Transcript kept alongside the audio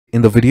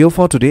In the video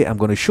for today, I'm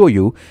going to show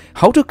you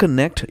how to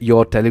connect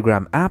your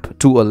Telegram app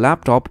to a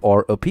laptop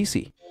or a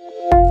PC.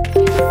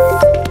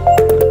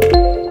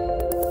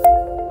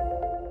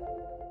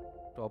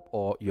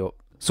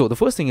 So the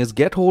first thing is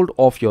get hold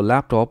of your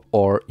laptop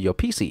or your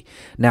PC.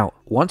 Now,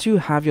 once you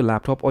have your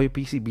laptop or your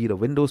PC, be it a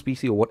Windows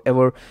PC or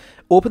whatever,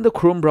 open the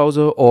Chrome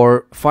browser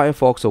or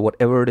Firefox or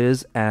whatever it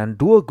is and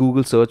do a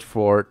Google search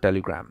for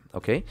Telegram.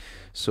 Okay,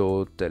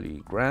 so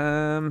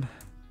Telegram.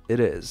 It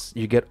is.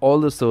 You get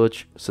all the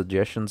search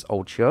suggestions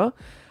out here.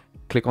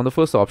 Click on the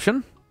first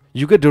option.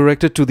 You get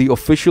directed to the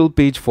official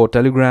page for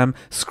Telegram.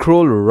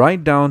 Scroll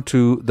right down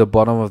to the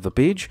bottom of the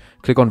page.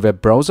 Click on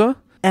web browser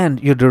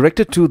and you're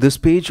directed to this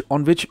page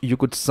on which you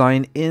could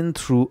sign in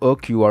through a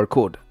QR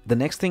code. The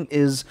next thing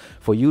is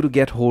for you to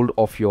get hold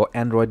of your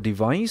Android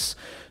device.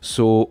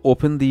 So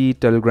open the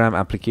Telegram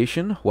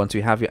application. Once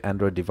you have your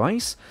Android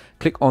device,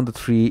 click on the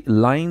three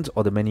lines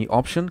or the menu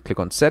option. Click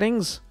on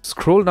settings.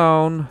 Scroll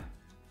down.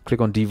 Click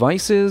on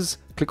devices,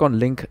 click on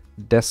link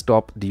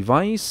desktop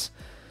device.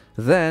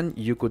 Then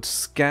you could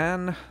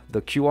scan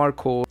the QR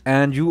code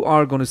and you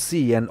are going to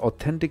see an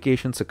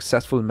authentication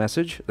successful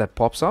message that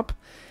pops up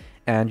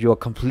and you are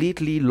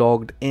completely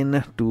logged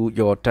in to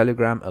your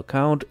Telegram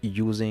account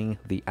using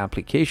the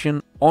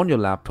application on your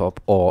laptop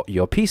or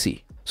your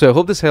PC. So I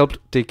hope this helped.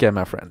 Take care,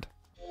 my friend.